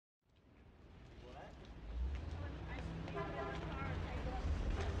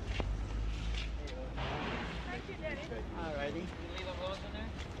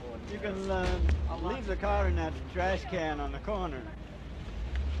can leave the car in that trash can on the corner.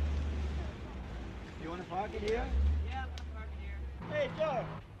 You want to park it here? Yeah, I'm going to park it here. Hey, Joe.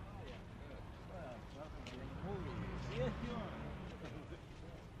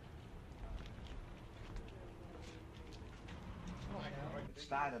 It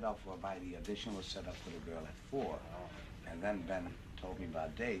started off by the audition was set up for the girl at 4. And then Ben told me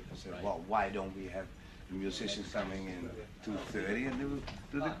about Dave. I said, well, why don't we have the musicians coming in 2:30 and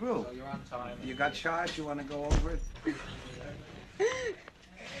do the group? So you're on time. You got charged? You want to go over it?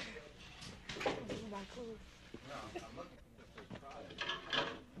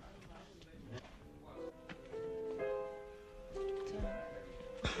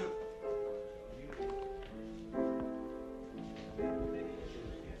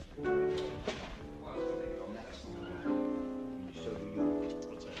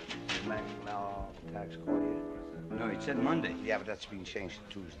 No, it said Monday. Yeah, but that's been changed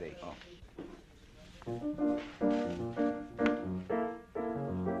to Tuesday. Oh. You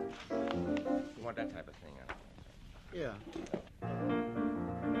want that type of thing out? Yeah.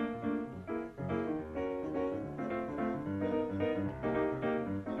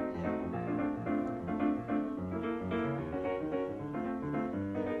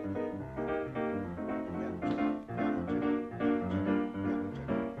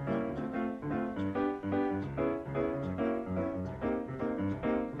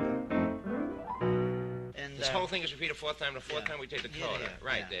 This whole thing is repeated 4th time. The 4th time we take the coda.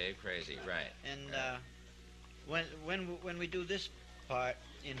 Right, yeah. Dave. Crazy. Right. And when we do this part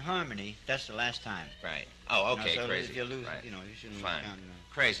in harmony, that's the last time. Right. Oh, okay. So Crazy. if you lose, right. you shouldn't lose Fine. count.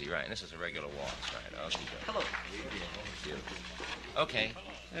 Crazy. Right. And this is a regular waltz. Right. Okay. Good. Hello. Beautiful. Okay.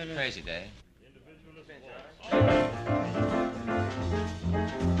 Crazy, Dave.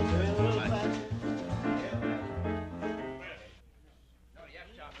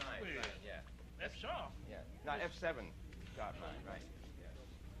 Not F7, sharp 9, right.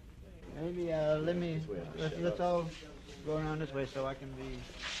 Maybe let's all go around this way so I can be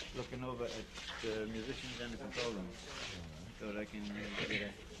looking over at the musicians and the control room, so that I can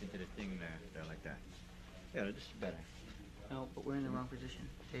get into the thing there like that. Yeah, this is better. No, but we're in the wrong position.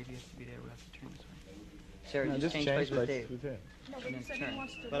 Dave, you have to be there. We'll have to turn this way. Sarah, just change place with Dave. No, but he said he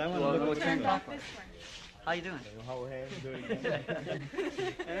wants to. But I want to look at turn the back this way. How you doing? Hold hands, do it again.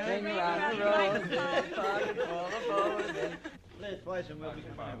 Hang around the road, pocket full of bows, and Play it twice and we'll be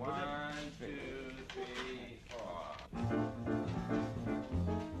fine. 1, 2, 3, 4.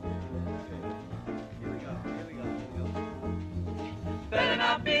 Here we go. Better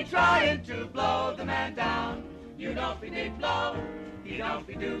not be trying to blow the man down. You don't be did blow, he don't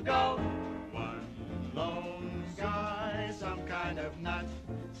be do go. One lone guy, some kind of nut,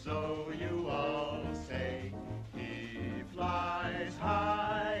 so you all say. He flies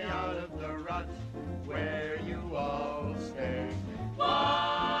high out of the rut where you all stay.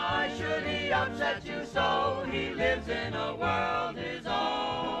 Why should he upset you so? He lives in a world his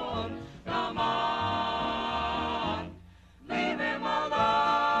own. Come on, leave him alone.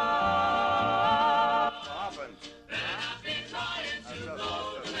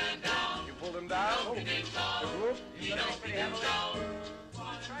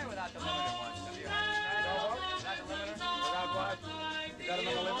 Try without the limiter once. Without the limiter? Without what? You got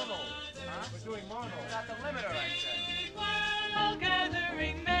another limiter? Huh? We're doing mono. Without the limiter, I said. World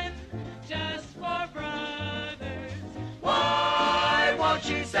gathering men just for brothers. Why won't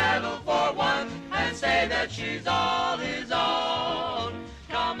she settle for one and say that she's all his own?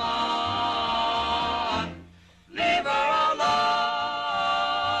 Come on, leave her alone.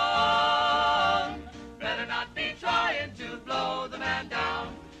 Better not be trying to blow the man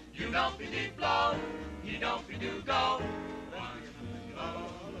down. You don't be need blow, he don't be do go.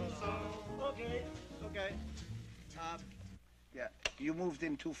 Okay. Yeah, you moved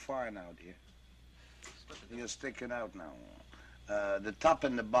in too far now, dear. You're sticking out now. The top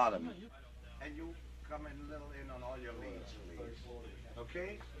and the bottom. And you come in a little in on all your leads, please.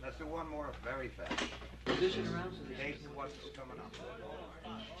 Okay? Let's do one more very fast. position around so they Take what's coming up.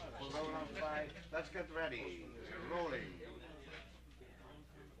 Rolling on 5. Let's get ready. Rolling.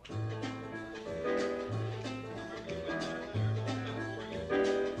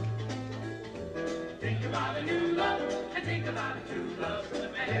 Think about a new love, and think about a true love,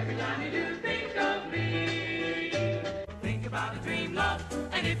 and every time you do, think of me. Think about a dream love,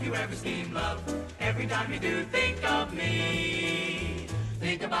 and if you ever scheme love, every time you do, think of me.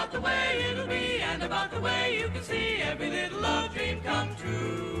 Think about the way it'll be, and about the way you can see every little love dream come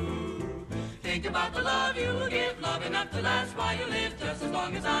true. Think about the love you will give, love enough to last while you live, just as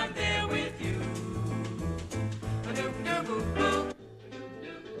long as I'm there with you. A-doop-doop-boop-boop.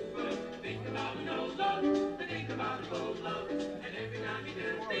 knows love, I think about a cold love, and every time you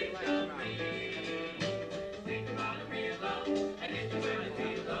do, think of me. Think about a real love, and it's the way I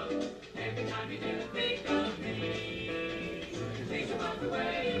feel love, every time you do, think of me. Think about the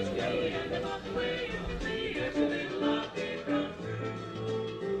way you be, and about the way you be, every little love can come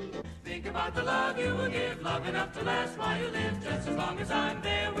true. Think about the love you will give, love enough to last while you live, just as long as I'm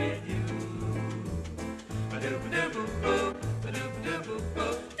there with you. Ba-doop-a-doop-a-boo,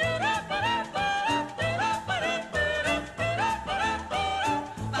 ba-doop-a-doop-a-boo.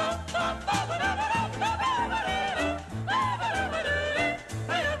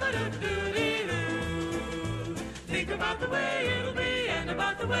 Think about the way it'll be, and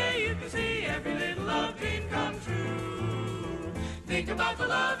about the way you can see every little love dream come true. Think about the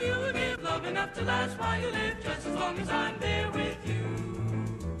love you will give, love enough to last while you live, just as long as I'm there with you.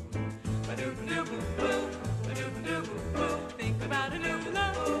 Ba-doop-a-doop-a-boo, ba-doop-a-doop-a-boo. Think about a new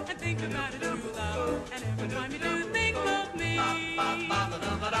love, and think about a new love, and every time you do, think of me. Think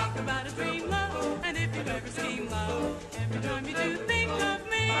about a dream love, and if you've ever seen love, every time you do, think of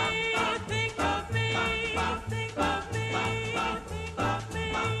me. Think of me. Think of me. Think of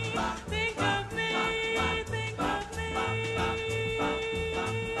me. Think of me. Think of me.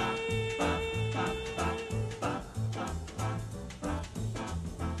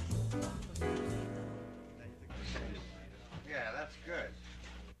 Yeah, that's good.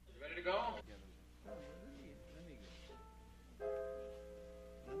 You ready to go?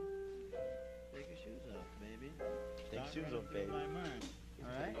 Take your shoes off, baby. Take your shoes off, baby. My mind. All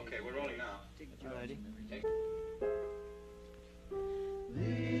right? Okay, we're rolling now. All righty.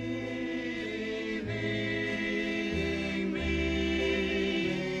 Leaving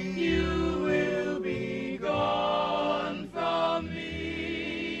me, you will be gone from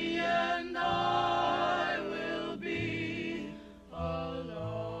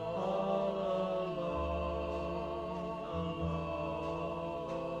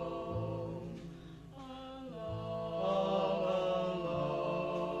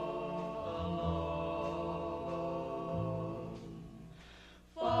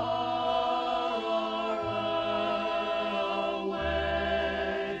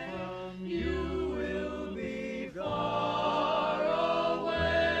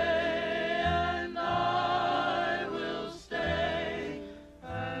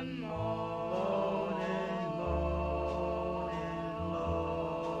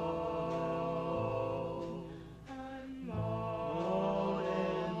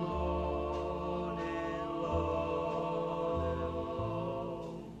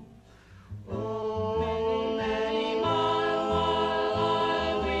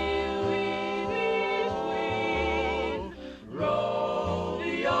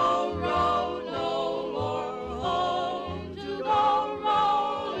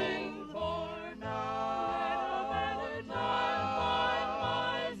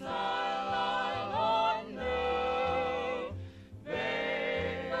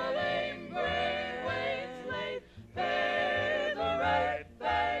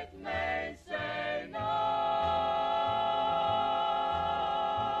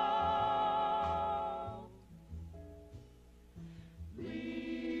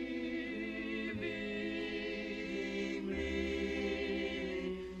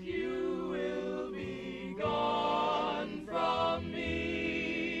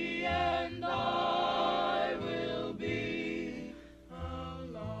me, and I will be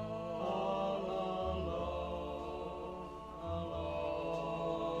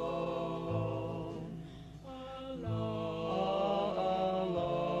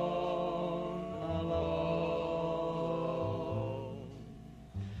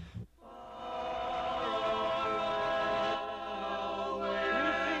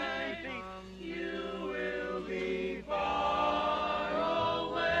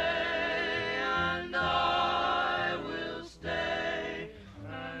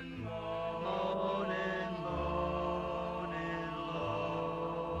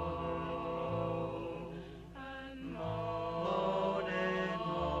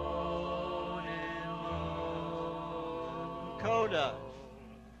Coda.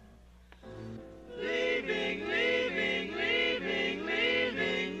 Leaving, leaving, leaving,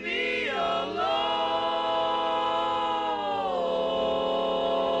 leaving me alone.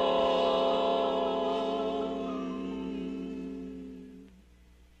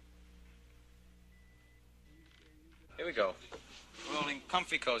 Here we go. Rolling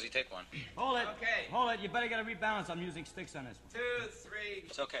comfy cozy, take one. Hold it. Okay. Hold it. You better get a rebalance. I'm using sticks on this one. 2, 3.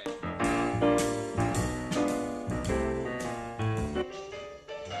 It's okay.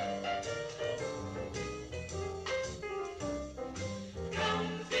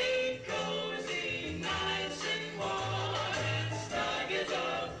 Comfy, cozy,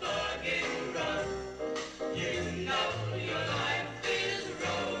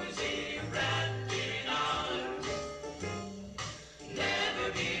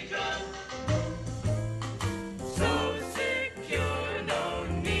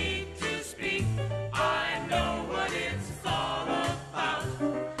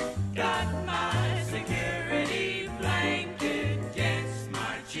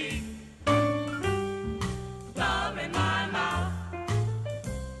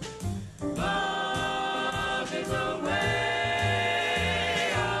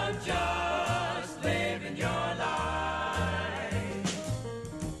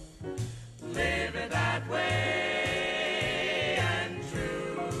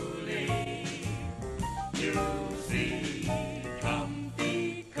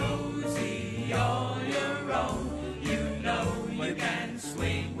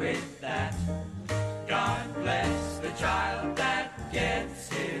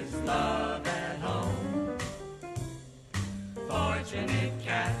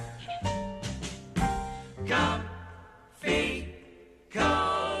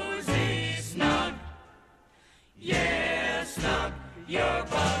 you're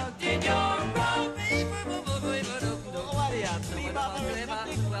bugged in your rug.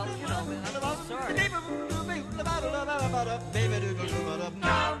 Well, you know, I'm sorry.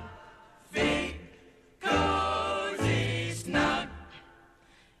 Comfy, cozy, snug.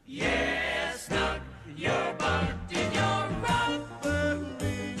 Yeah, snug. You're bugged in your rug.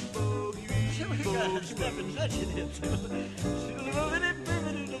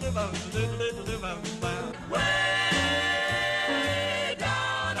 Way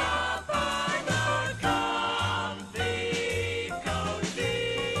down off our comfy,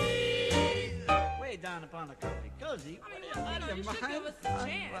 cozy. Way down upon the comfy cozy. I don't know, you should give us a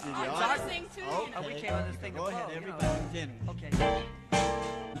chance. Did you I'll all? sing too. Oh, we came on this thing to Go blow, ahead, you know. everybody's in. Okay.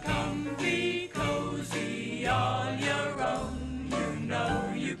 Comfy, cozy, on your own. You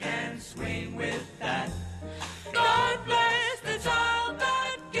know you can swing with that. God bless the child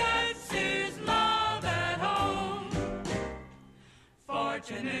that gets his love at home.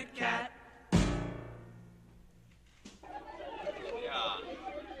 Fortunate cat.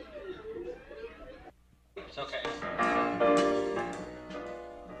 It's okay.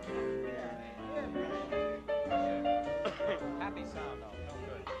 Happy sound, though. No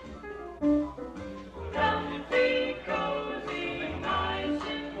good. Comfy, cozy, nice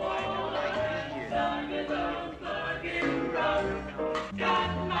and warm. Snug as a plug-in rug.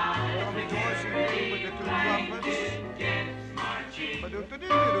 Got my blanket gets marching. The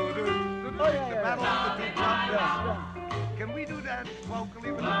battle of the two trumpets. Can we do that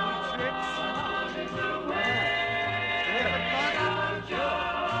vocally with the two tricks?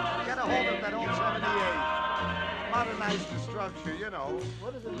 Get a hold of that old 78. Modernize the structure, you know.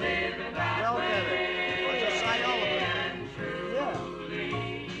 What is it? They'll get it. Or just Cy Oliver. Yeah.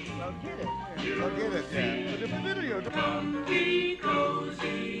 Well, get it. They'll get it, yeah. Comfy,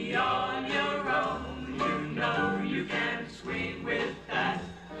 cozy, on your